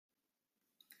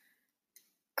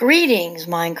Greetings,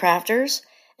 Minecrafters,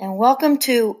 and welcome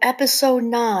to Episode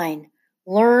 9,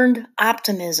 Learned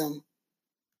Optimism.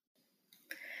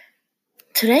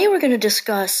 Today we're going to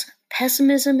discuss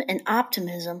pessimism and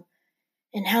optimism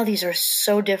and how these are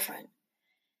so different.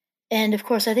 And of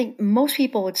course, I think most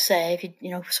people would say, if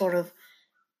you sort of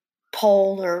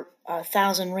polled or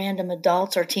 1,000 random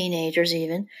adults or teenagers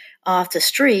even off the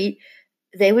street,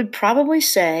 they would probably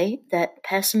say that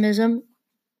pessimism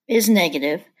is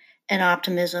negative and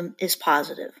optimism is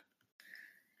positive.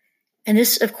 And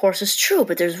this, of course, is true,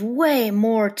 but there's way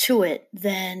more to it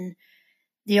than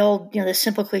the old, the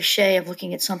simple cliche of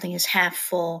looking at something as half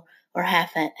full or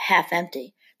half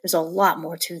empty. There's a lot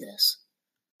more to this.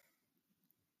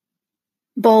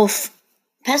 Both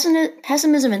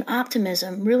pessimism and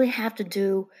optimism really have to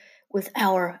do with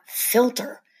our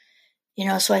filter.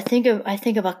 So I think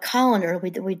of a colander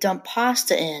we dump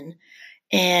pasta in,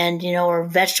 and or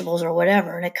vegetables or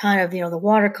whatever, and it kind of the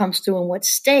water comes through, and what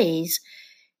stays,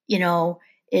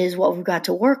 is what we've got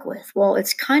to work with. Well,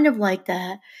 it's kind of like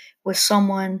that with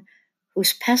someone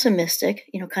who's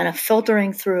pessimistic, kind of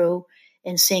filtering through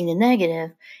and seeing the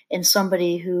negative, and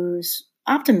somebody who's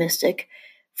optimistic,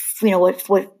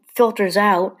 what filters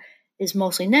out is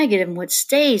mostly negative, and what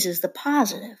stays is the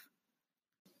positive.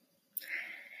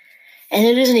 And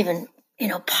it isn't even,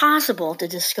 possible to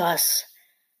discuss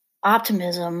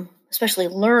optimism, especially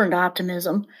learned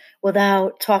optimism,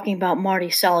 without talking about Marty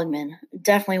Seligman.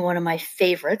 Definitely one of my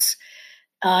favorites.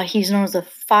 He's known as the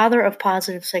father of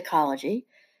positive psychology.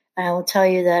 And I will tell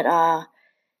you that I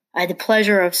had the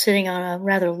pleasure of sitting on a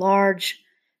rather large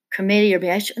committee,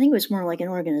 I think it was more like an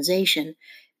organization,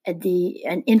 an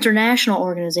international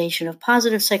organization of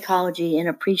positive psychology and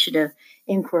appreciative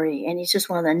inquiry. And he's just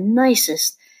one of the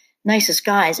nicest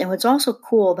guys. And what's also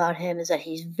cool about him is that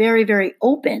he's very, very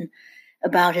open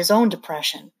about his own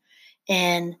depression.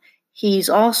 And he's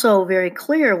also very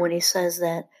clear when he says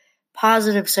that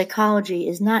positive psychology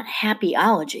is not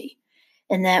happyology,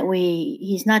 and that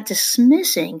he's not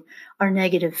dismissing our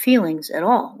negative feelings at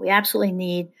all. We absolutely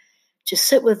need to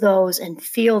sit with those and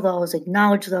feel those,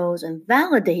 acknowledge those, and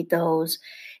validate those,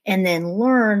 and then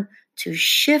learn to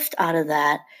shift out of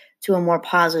that to a more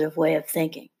positive way of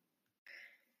thinking.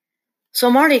 So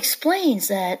Marty explains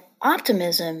that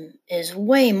optimism is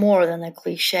way more than the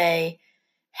cliche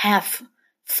half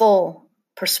full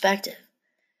perspective.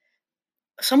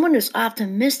 Someone who's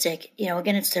optimistic,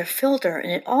 again, it's their filter, and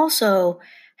it also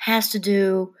has to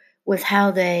do with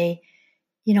how they,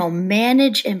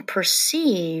 manage and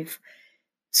perceive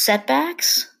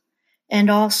setbacks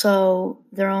and also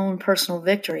their own personal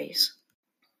victories.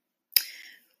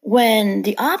 When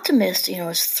the optimist,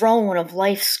 is thrown one of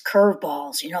life's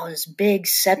curveballs, this big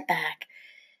setback,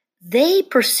 they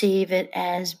perceive it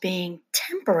as being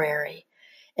temporary,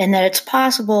 and that it's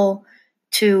possible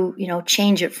to,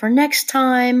 change it for next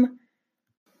time.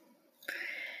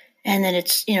 And then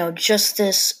it's, just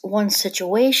this one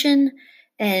situation,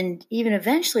 and even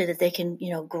eventually that they can,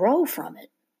 grow from it.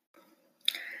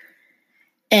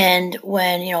 And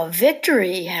when,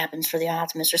 victory happens for the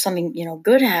optimist, or something,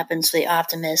 good happens for the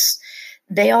optimist,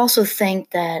 they also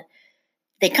think that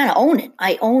they kind of own it.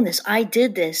 I own this. I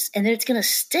did this, and then it's going to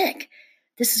stick.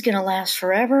 This is going to last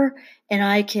forever, and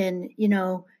I can,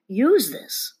 use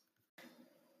this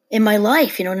in my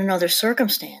life, in another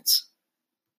circumstance.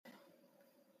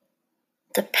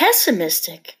 The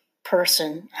pessimistic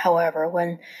person, however,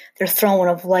 when they're thrown one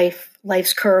of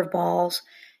life's curveballs,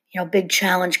 big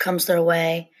challenge comes their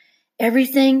way,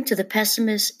 everything to the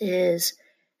pessimist is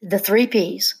the 3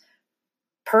 Ps: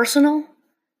 personal,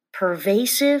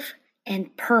 pervasive,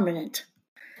 and permanent.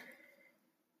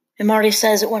 And Marty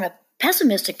says that when a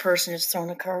pessimistic person is thrown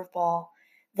a curveball,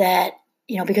 that,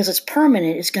 because it's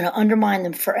permanent, it's going to undermine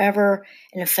them forever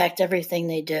and affect everything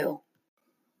they do.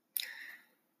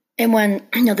 And when,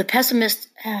 the pessimist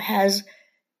has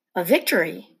a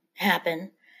victory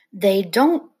happen, they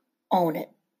don't own it.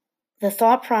 The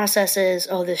thought process is,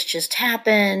 oh, this just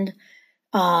happened.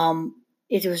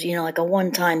 It was, like a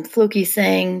one-time fluky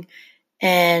thing,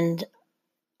 and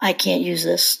I can't use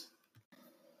this,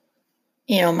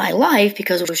 in my life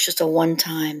because it was just a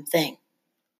one-time thing.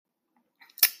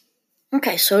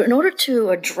 Okay, so in order to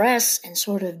address and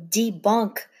sort of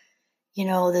debunk,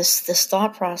 this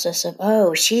thought process of,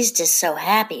 oh, she's just so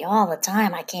happy all the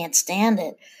time, I can't stand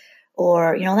it.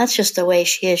 Or, that's just the way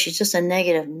she is. She's just a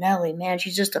negative Nelly, man.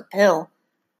 She's just a pill.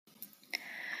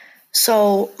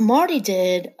 So Marty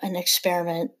did an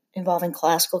experiment involving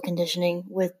classical conditioning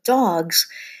with dogs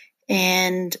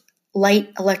and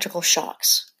light electrical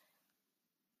shocks.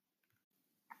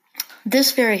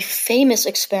 This very famous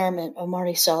experiment of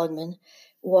Marty Seligman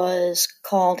was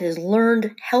called his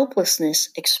learned helplessness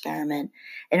experiment.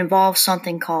 It involves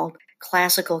something called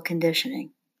classical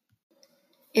conditioning.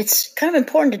 It's kind of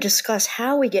important to discuss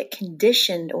how we get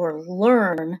conditioned or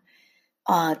learn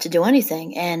to do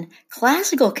anything. And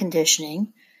classical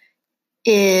conditioning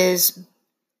is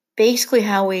basically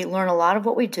how we learn a lot of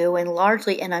what we do, and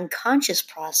largely an unconscious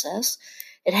process.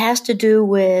 It has to do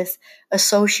with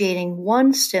associating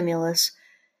one stimulus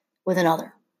with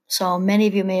another. So many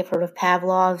of you may have heard of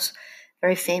Pavlov's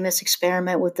very famous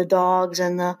experiment with the dogs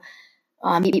and the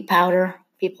meat powder.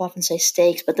 People often say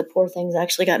steaks, but the poor things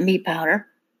actually got meat powder.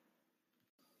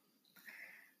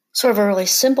 Sort of a really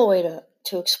simple way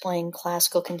to explain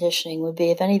classical conditioning would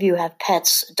be if any of you have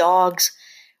pets, dogs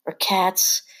or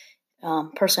cats.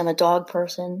 Personally, I'm a dog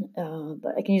person,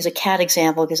 but I can use a cat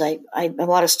example because a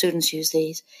lot of students use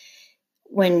these.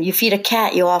 When you feed a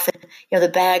cat, you often, the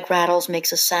bag rattles,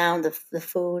 makes a sound, the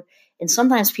food, and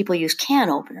sometimes people use can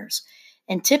openers.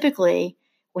 And typically,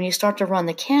 when you start to run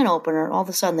the can opener, all of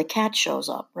a sudden the cat shows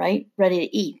up, right, ready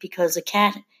to eat, because the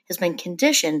cat has been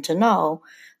conditioned to know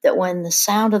that when the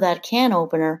sound of that can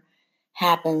opener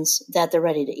happens, that they're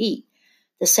ready to eat.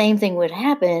 The same thing would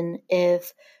happen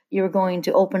if you were going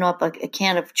to open up a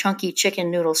can of chunky chicken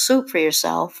noodle soup for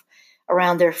yourself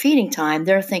around their feeding time.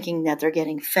 They're thinking that they're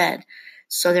getting fed.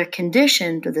 So they're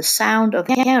conditioned to the sound of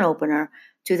the can opener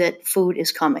to that food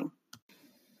is coming.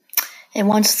 And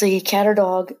once the cat or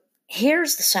dog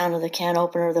hears the sound of the can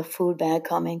opener, the food bag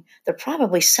coming, they're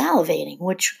probably salivating,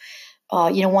 which,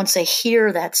 once they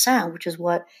hear that sound, which is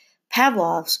what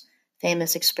Pavlov's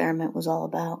famous experiment was all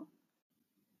about.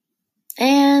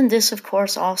 And this, of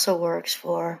course, also works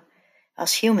for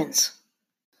us humans.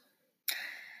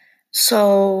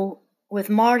 So with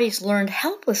Marty's learned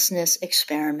helplessness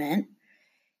experiment,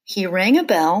 he rang a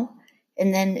bell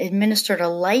and then administered a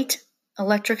light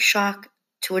electric shock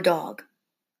to a dog.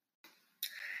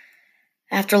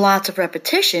 After lots of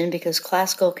repetition, because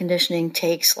classical conditioning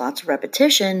takes lots of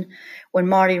repetition, when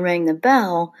Marty rang the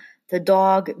bell, the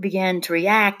dog began to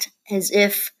react as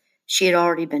if she had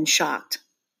already been shocked.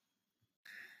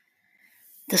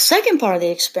 The second part of the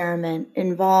experiment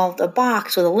involved a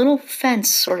box with a little fence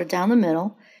sort of down the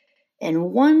middle,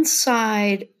 and one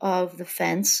side of the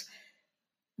fence,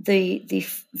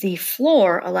 the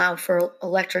floor allowed for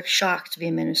electric shock to be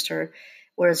administered,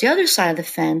 whereas the other side of the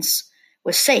fence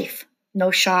was safe. No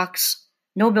shocks,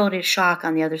 no ability to shock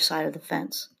on the other side of the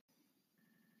fence.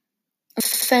 The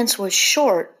fence was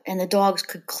short, and the dogs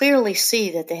could clearly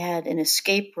see that they had an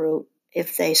escape route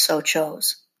if they so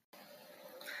chose.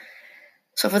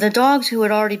 So for the dogs who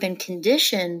had already been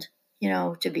conditioned,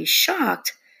 to be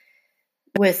shocked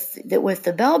with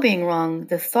the bell being rung,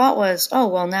 the thought was, oh,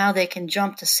 well, now they can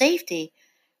jump to safety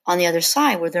on the other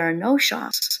side where there are no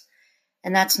shocks.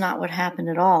 And that's not what happened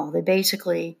at all. They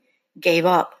basically gave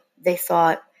up. They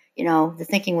thought, the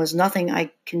thinking was nothing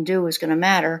I can do is going to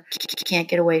matter. Can't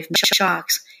get away from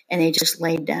shocks. And they just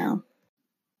laid down.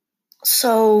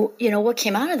 So, what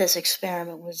came out of this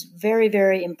experiment was very,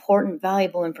 very important,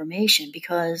 valuable information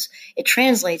because it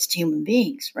translates to human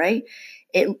beings, right?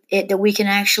 That we can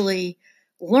actually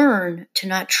learn to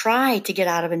not try to get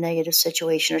out of a negative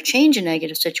situation or change a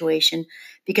negative situation,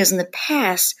 because in the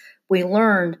past we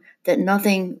learned that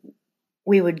nothing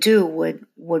we would do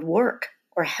would work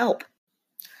or help.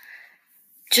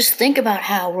 Just think about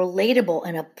how relatable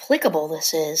and applicable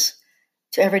this is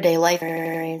to everyday life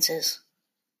experiences.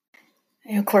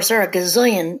 And of course, there are a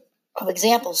gazillion of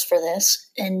examples for this.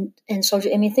 And so,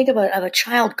 think of a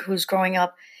child who's growing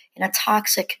up in a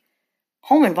toxic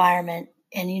home environment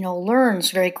and, learns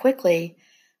very quickly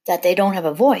that they don't have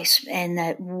a voice and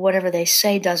that whatever they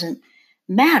say doesn't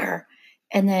matter.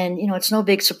 And then, it's no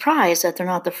big surprise that they're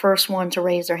not the first one to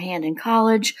raise their hand in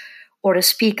college or to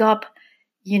speak up,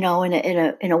 in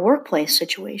a workplace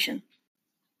situation.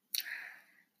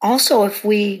 Also, if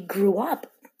we grew up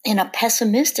in a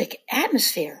pessimistic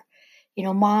atmosphere,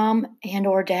 mom and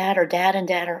or dad and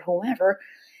dad or whoever,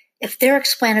 if their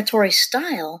explanatory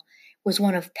style was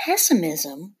one of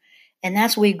pessimism, and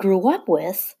that's what we grew up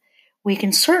with, we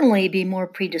can certainly be more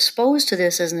predisposed to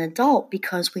this as an adult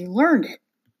because we learned it.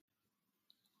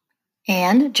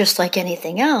 And just like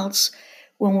anything else,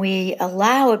 when we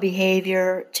allow a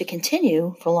behavior to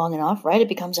continue for long enough, right, it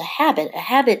becomes a habit. A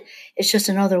habit is just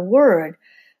another word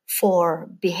for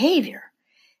behavior.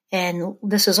 And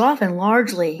this is often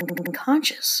largely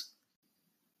unconscious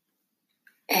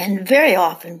and very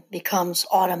often becomes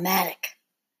automatic.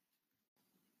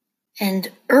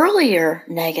 And earlier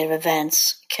negative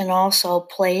events can also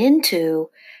play into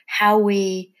how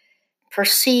we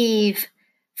perceive,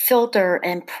 filter,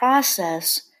 and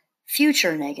process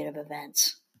future negative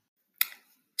events.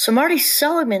 So Marty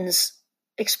Seligman's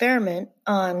experiment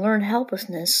on learned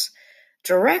helplessness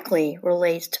directly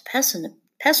relates to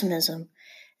pessimism,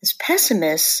 as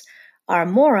pessimists are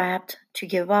more apt to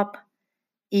give up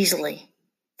easily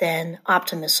than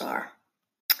optimists are.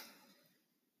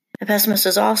 A pessimist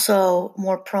is also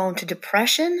more prone to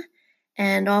depression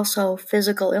and also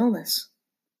physical illness,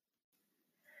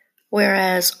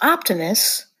 whereas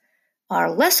optimists are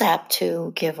less apt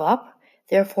to give up,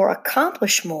 therefore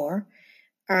accomplish more,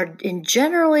 are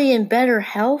generally in better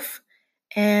health,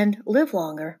 and live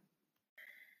longer.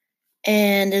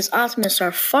 And as optimists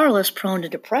are far less prone to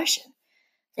depression,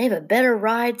 they have a better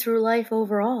ride through life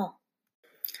overall.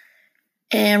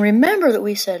 And remember that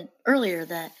we said earlier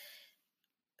that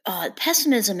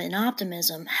pessimism and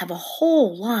optimism have a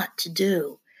whole lot to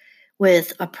do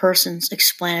with a person's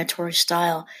explanatory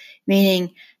style,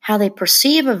 meaning how they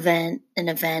perceive an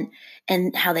event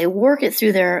and how they work it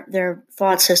through their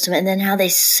thought system, and then how they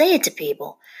say it to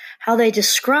people, how they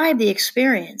describe the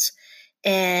experience.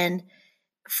 And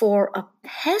for a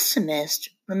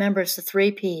pessimist, remember, it's the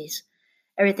 3 Ps.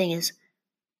 Everything is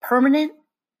permanent,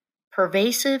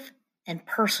 pervasive, and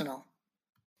personal.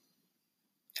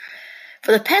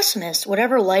 For the pessimist,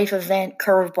 whatever life event,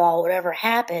 curveball, whatever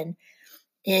happened,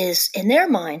 is, in their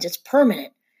minds, it's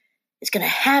permanent. It's going to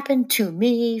happen to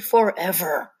me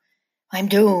forever. I'm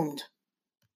doomed.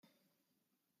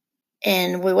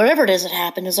 And whatever it is that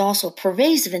happened is also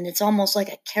pervasive, and it's almost like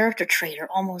a character trait, or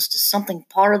almost something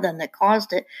part of them that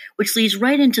caused it, which leads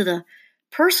right into the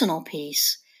personal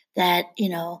piece that,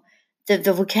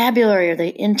 the vocabulary or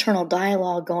the internal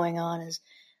dialogue going on is,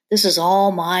 this is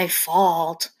all my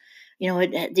fault.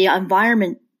 The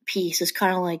environment piece is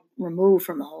kind of like removed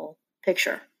from the whole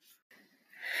picture.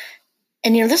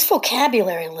 And, this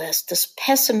vocabulary list, this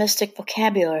pessimistic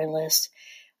vocabulary list,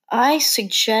 I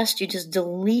suggest you just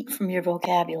delete from your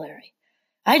vocabulary.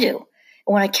 I do.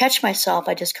 And when I catch myself,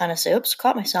 I just kind of say, oops,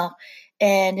 caught myself.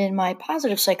 And in my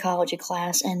positive psychology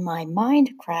class and my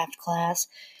Mindcraft class,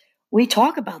 we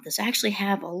talk about this. I actually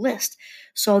have a list.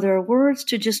 So there are words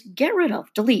to just get rid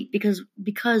of, delete,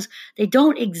 because they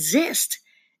don't exist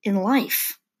in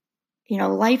life.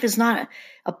 Life is not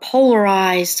a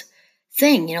polarized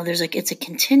thing. It's a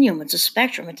continuum, it's a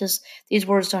spectrum. These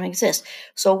words don't exist.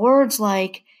 So words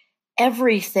like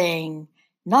everything,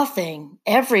 nothing,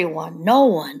 everyone, no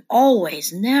one,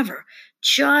 always, never,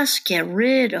 just get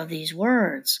rid of these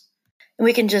words. And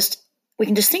we can just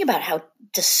think about how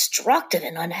destructive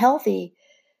and unhealthy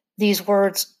these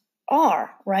words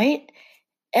are, right?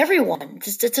 Everyone,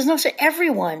 there's no say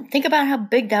everyone. Think about how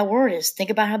big that word is. Think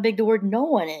about how big the word no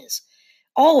one is.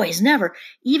 Always, never.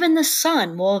 Even the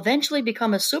sun will eventually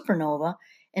become a supernova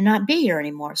and not be here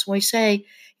anymore. So we say,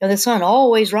 the sun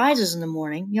always rises in the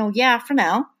morning. Yeah, for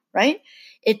now, right?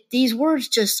 These words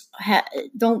just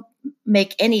don't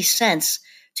make any sense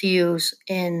to use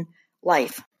in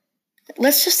life.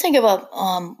 Let's just think about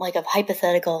like a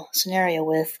hypothetical scenario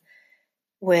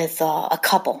with a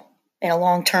couple in a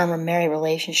long-term or married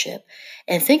relationship,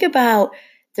 and think about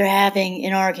they're having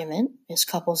an argument, as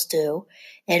couples do,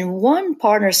 and one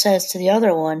partner says to the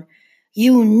other one,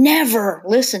 "You never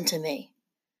listen to me."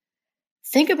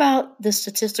 Think about the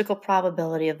statistical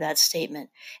probability of that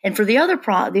statement. And for the other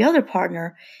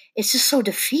partner, it's just so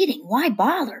defeating. Why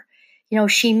bother?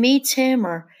 She meets him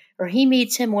or he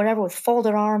meets him, whatever, with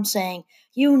folded arms saying,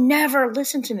 "You never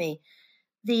listen to me."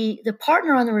 The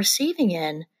partner on the receiving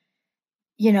end,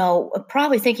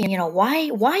 probably thinking,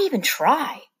 why even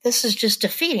try? This is just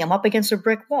defeating. I'm up against a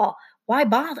brick wall. Why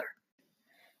bother?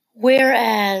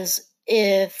 Whereas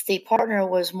if the partner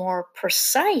was more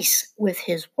precise with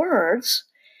his words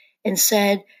and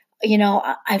said,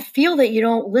 I feel that you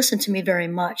don't listen to me very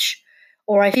much,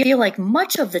 or I feel like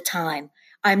much of the time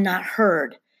I'm not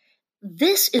heard.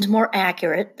 This is more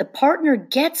accurate. The partner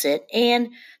gets it, and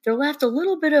they're left a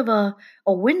little bit of a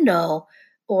window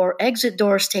or exit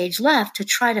door stage left to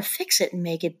try to fix it and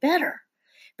make it better.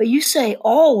 But you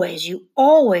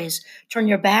always turn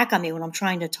your back on me when I'm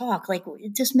trying to talk. Like,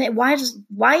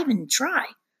 why even try?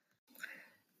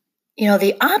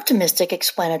 The optimistic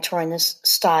explanatoriness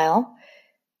style,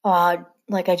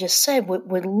 like I just said,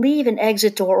 would leave an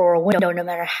exit door or a window no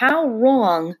matter how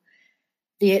wrong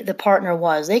the partner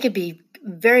was. They could be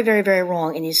very, very, very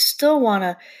wrong, and you still want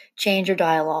to change your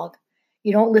dialogue.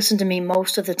 You don't listen to me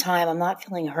most of the time. I'm not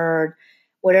feeling heard,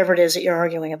 whatever it is that you're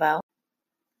arguing about.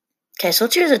 Okay, so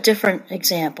let's use a different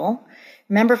example.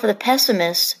 Remember, for the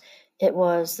pessimist, it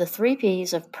was the 3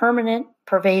 Ps of permanent,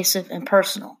 pervasive, and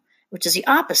personal, which is the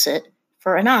opposite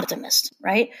for an optimist,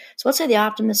 right? So let's say the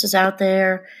optimist is out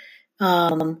there,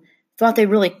 thought they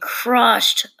really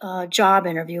crushed a job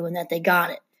interview and that they got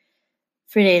it.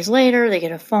 3 days later, they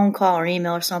get a phone call or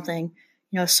email or something.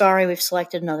 Sorry, we've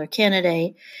selected another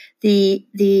candidate.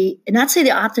 Not to say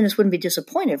the optimist wouldn't be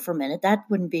disappointed for a minute. That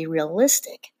wouldn't be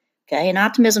realistic. Okay. And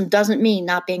optimism doesn't mean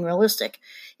not being realistic.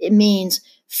 It means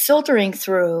filtering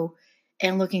through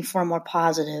and looking for a more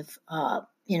positive,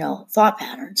 thought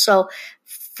pattern. So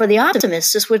for the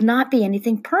optimist, this would not be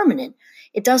anything permanent.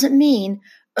 It doesn't mean,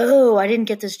 oh, I didn't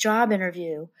get this job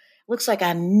interview. Looks like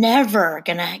I'm never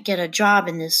going to get a job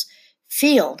in this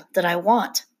field that I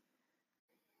want.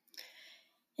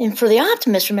 And for the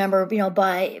optimist, remember,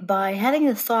 by having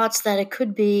the thoughts that it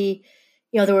could be,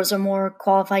 there was a more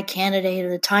qualified candidate or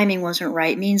the timing wasn't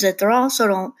right, means that they also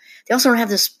don't have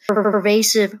this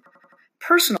pervasive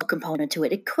personal component to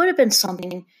it. It could have been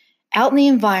something out in the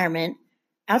environment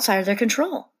outside of their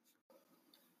control.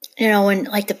 And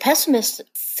like the pessimist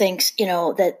thinks,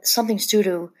 that something's due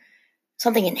to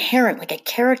something inherent, like a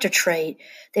character trait.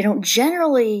 They don't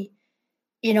generally,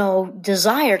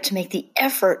 desire to make the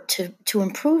effort to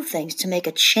improve things, to make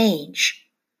a change.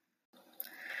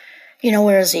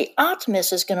 Whereas the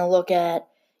optimist is going to look at,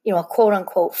 a quote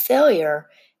unquote failure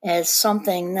as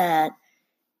something that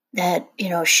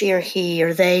she or he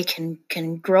or they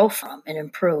can grow from and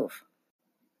improve.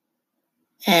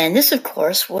 And this, of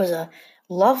course, was a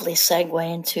lovely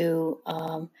segue into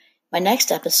my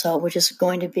next episode, which is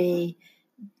going to be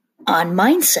on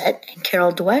mindset and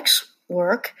Carol Dweck's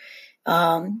work,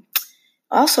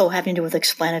 also having to do with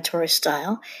explanatory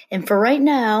style. And for right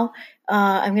now,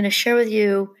 I'm going to share with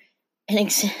you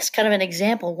it's kind of an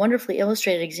example, wonderfully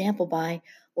illustrated example by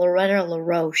Loretta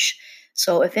LaRoche.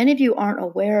 So if any of you aren't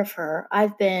aware of her,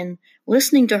 I've been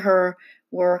listening to her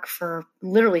work for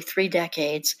literally 3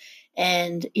 decades,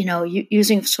 and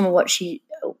using some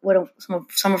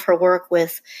of her work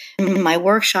with my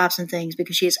workshops and things,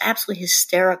 because she is absolutely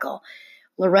hysterical.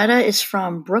 Loretta is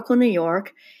from Brooklyn, New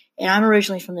York, and I'm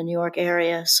originally from the New York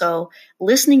area. So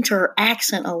listening to her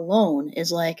accent alone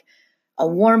is like a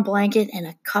warm blanket and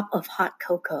a cup of hot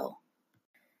cocoa.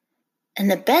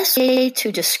 And the best way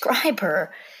to describe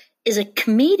her is a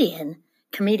comedian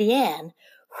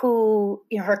who,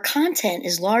 her content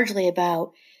is largely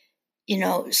about,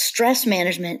 stress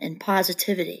management and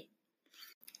positivity.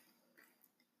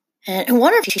 And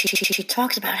one of she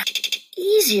talks about how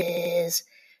easy it is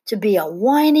to be a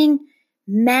whining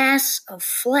mass of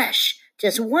flesh,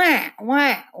 just wah,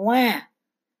 wah, wah.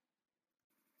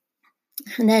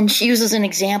 And then she uses an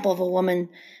example of a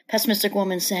pessimistic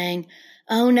woman saying,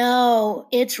 "Oh no,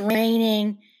 it's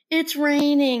raining, it's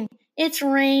raining, it's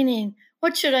raining.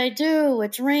 What should I do?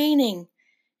 It's raining."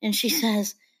 And she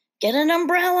says, "Get an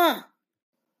umbrella."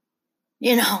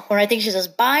 Or I think she says,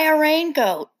 "Buy a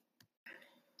raincoat."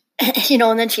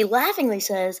 And then she laughingly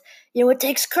says, "It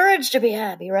takes courage to be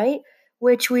happy," right?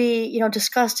 Which we,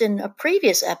 discussed in a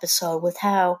previous episode with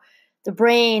how the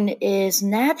brain is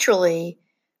naturally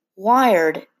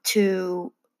wired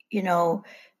to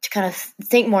kind of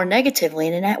think more negatively.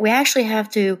 And we actually have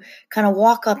to kind of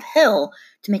walk uphill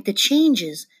to make the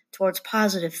changes towards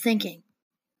positive thinking.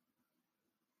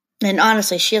 And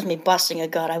honestly, she has me busting a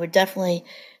gut. I would definitely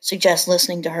suggest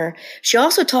listening to her. She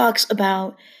also talks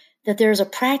about that there's a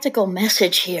practical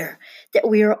message here, that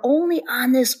we are only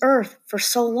on this earth for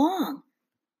so long.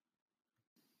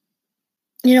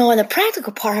 And the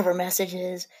practical part of her message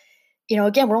is,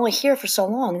 again, we're only here for so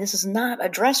long. This is not a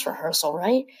dress rehearsal,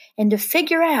 right? And to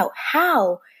figure out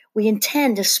how we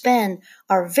intend to spend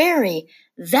our very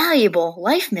valuable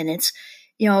life minutes,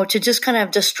 to just kind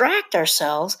of distract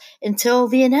ourselves until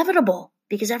the inevitable,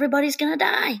 because everybody's going to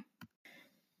die.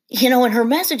 And her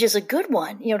message is a good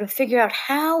one, to figure out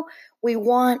how we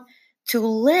want to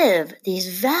live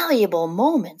these valuable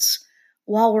moments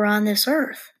while we're on this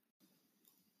earth.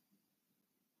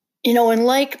 And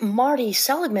like Marty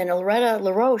Seligman, Loretta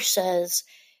LaRoche says,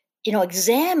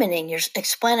 examining your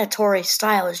explanatory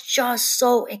style is just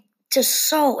so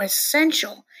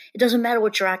essential. It doesn't matter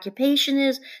what your occupation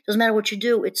is. It doesn't matter what you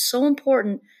do. It's so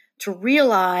important to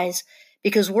realize,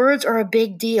 because words are a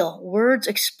big deal. Words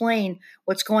explain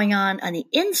what's going on the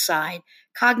inside,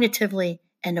 cognitively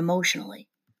and emotionally.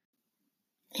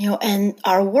 And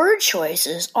our word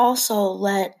choices also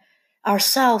let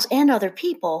ourselves and other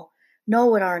people know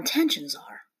what our intentions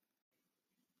are.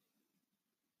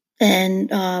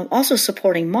 And also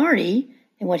supporting Marty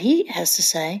and what he has to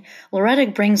say, Loretta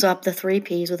brings up the 3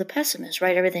 Ps with a pessimist,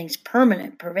 right? Everything's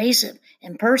permanent, pervasive,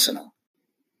 and personal.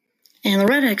 And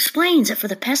Loretta explains that for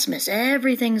the pessimist,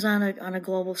 everything's on a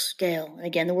global scale. And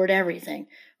again, the word everything,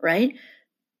 right?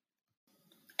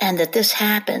 And that this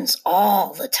happens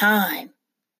all the time.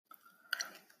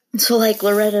 And so like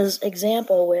Loretta's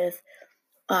example with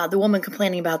the woman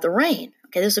complaining about the rain.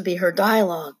 Okay, this would be her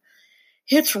dialogue.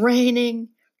 It's raining.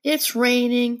 It's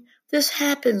raining. This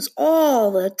happens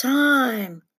all the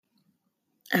time.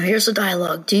 Now here's the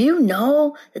dialogue. Do you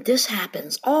know that this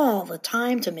happens all the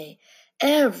time to me?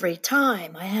 Every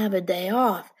time I have a day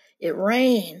off, it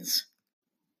rains.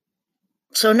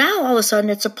 So now all of a sudden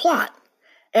it's a plot.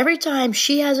 Every time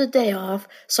she has a day off,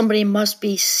 somebody must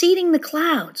be seeding the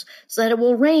clouds so that it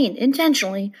will rain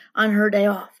intentionally on her day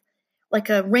off, like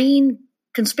a rain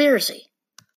conspiracy.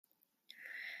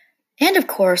 And of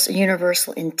course, a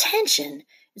universal intention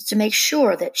is to make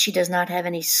sure that she does not have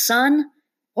any sun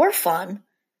or fun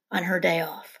on her day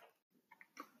off.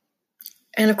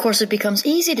 And of course, it becomes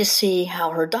easy to see how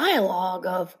her dialogue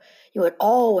of, it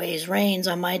always rains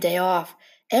on my day off,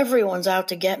 everyone's out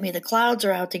to get me, the clouds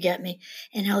are out to get me,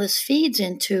 and how this feeds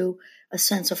into a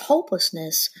sense of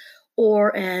hopelessness,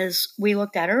 or as we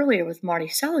looked at earlier with Marty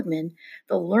Seligman,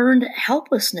 the learned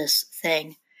helplessness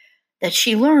thing, that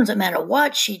she learns no matter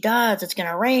what she does, it's going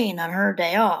to rain on her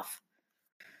day off.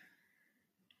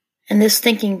 And this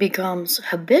thinking becomes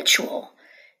habitual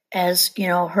as,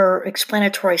 her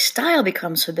explanatory style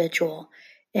becomes habitual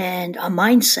and a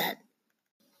mindset.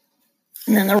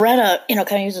 And then Loretta,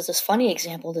 kind of uses this funny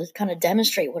example to kind of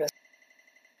demonstrate what a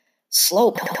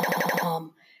slope,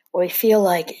 where we feel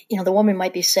like, the woman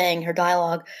might be saying her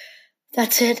dialogue,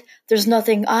 that's it, there's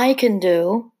nothing I can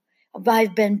do.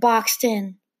 I've been boxed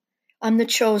in. I'm the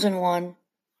chosen one.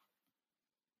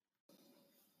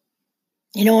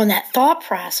 In that thought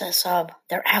process of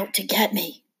they're out to get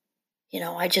me.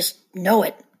 I just know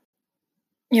it.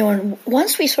 And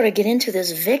once we sort of get into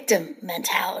this victim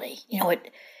mentality,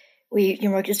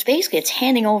 it's basically, it's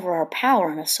handing over our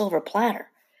power on a silver platter.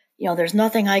 There's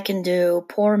nothing I can do,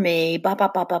 poor me, ba, ba,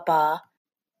 ba, ba, ba.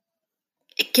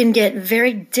 It can get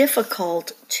very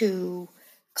difficult to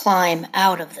climb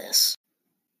out of this.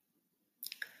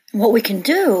 And what we can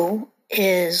do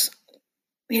is,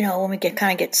 when we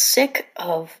get sick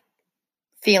of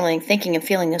thinking and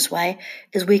feeling this way,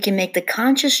 is we can make the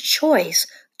conscious choice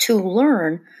to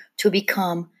learn to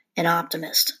become an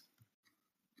optimist.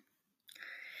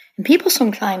 And people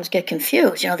sometimes get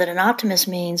confused, that an optimist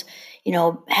means,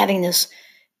 having this,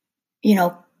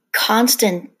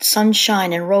 constant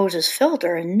sunshine and roses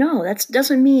filter. And no, that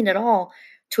doesn't mean at all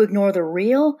to ignore the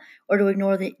real or to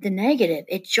ignore the negative.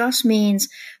 It just means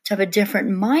to have a different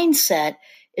mindset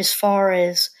as far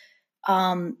as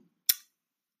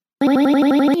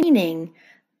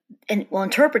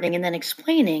interpreting and then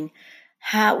explaining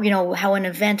how an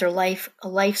event or a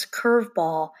life's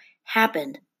curveball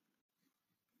happened.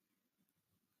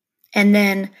 And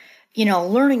then,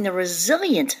 learning the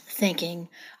resilient thinking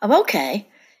of, okay,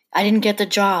 I didn't get the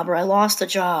job, or I lost the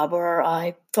job, or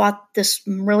I thought this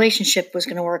relationship was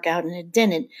going to work out and it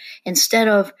didn't. Instead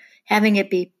of having it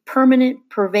be permanent,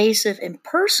 pervasive, and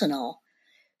personal,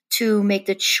 to make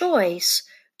the choice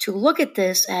to look at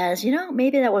this as,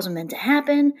 maybe that wasn't meant to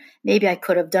happen. Maybe I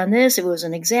could have done this. It was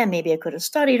an exam. Maybe I could have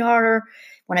studied harder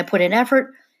when I put in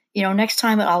effort. Next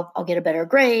time I'll get a better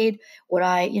grade. Would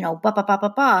I, ba, ba, ba,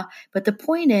 ba, ba. But the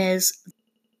point is,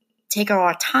 take our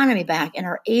autonomy back and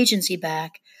our agency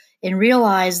back and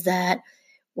realize that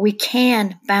we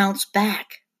can bounce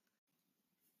back.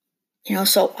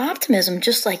 So optimism,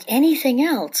 just like anything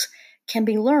else, can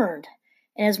be learned.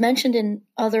 And as mentioned in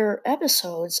other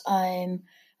episodes, I'm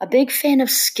a big fan of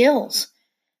skills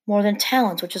more than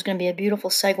talents, which is going to be a beautiful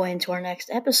segue into our next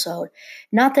episode.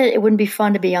 Not that it wouldn't be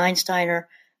fun to be Einstein or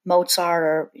Mozart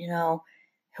or,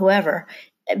 whoever,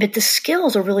 but the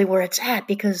skills are really where it's at,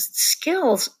 because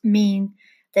skills mean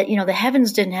that, the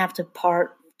heavens didn't have to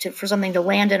part for something to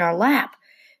land in our lap.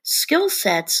 Skill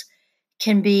sets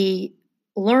can be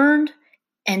learned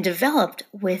and developed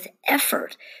with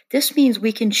effort. This means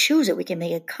we can choose it. We can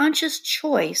make a conscious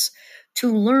choice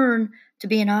to learn to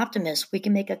be an optimist. We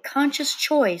can make a conscious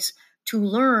choice to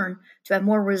learn to have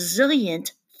more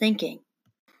resilient thinking.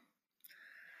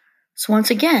 So once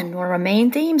again, one of our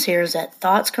main themes here is that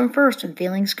thoughts come first and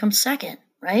feelings come second,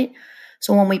 right?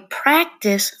 So when we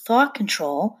practice thought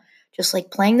control, just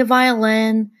like playing the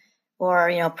violin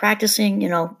or, practicing,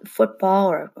 football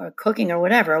or cooking or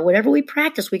whatever we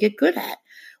practice, we get good at.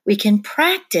 We can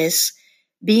practice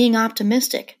being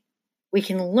optimistic. We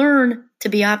can learn to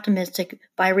be optimistic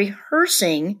by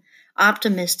rehearsing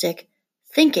optimistic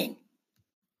thinking.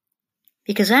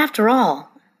 Because after all,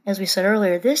 as we said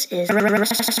earlier, this is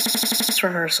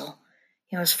rehearsal.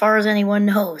 As far as anyone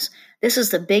knows, this is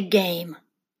the big game.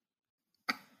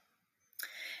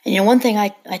 And one thing I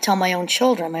tell my own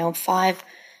children, my own 5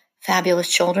 fabulous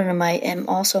children, and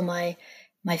also my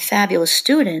fabulous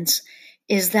students,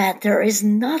 is that there is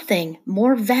nothing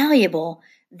more valuable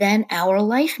than our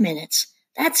life minutes.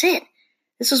 That's it.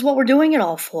 This is what we're doing it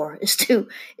all for, for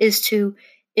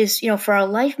our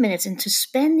life minutes, and to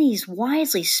spend these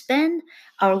wisely. Spend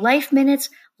our life minutes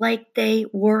like they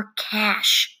were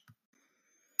cash.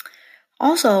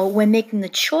 Also, when making the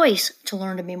choice to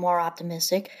learn to be more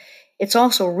optimistic, it's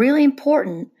also really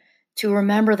important to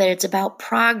remember that it's about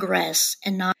progress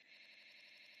and not.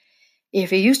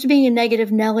 If you're used to being a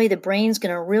negative Nelly, the brain's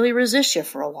going to really resist you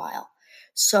for a while.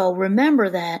 So remember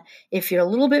that if you're a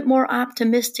little bit more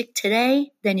optimistic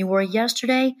today than you were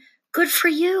yesterday, good for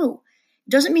you.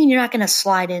 Doesn't mean you're not going to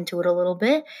slide into it a little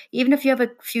bit. Even if you have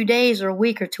a few days or a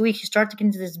week or 2 weeks, you start to get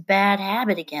into this bad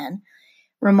habit again.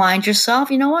 Remind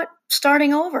yourself, you know what?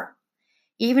 Starting over.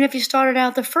 Even if you started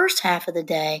out the first half of the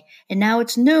day and now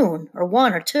it's noon or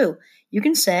 1 or 2, you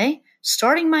can say,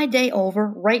 starting my day over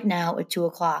right now at 2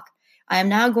 o'clock. I am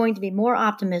now going to be more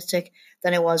optimistic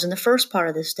than I was in the first part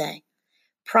of this day.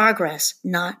 Progress,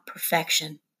 not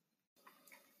perfection.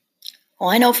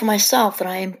 Well, I know for myself that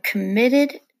I am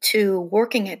committed to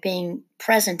working at being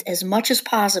present as much as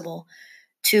possible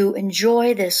to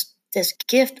enjoy this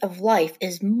gift of life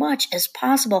as much as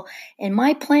possible. And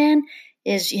my plan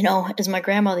is, as my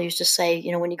grandmother used to say,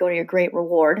 when you go to your great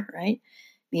reward, right?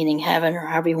 Meaning heaven or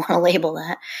however you want to label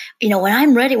that. When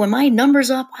I'm ready, when my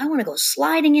number's up, I want to go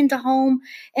sliding into home,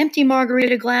 empty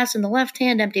margarita glass in the left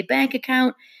hand, empty bank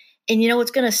account. And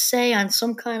it's going to say on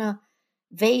some kind of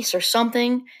vase or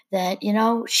something that,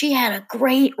 she had a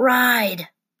great ride.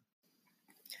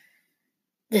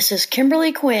 This is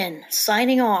Kimberly Quinn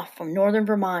signing off from Northern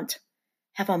Vermont.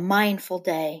 Have a mindful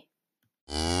day.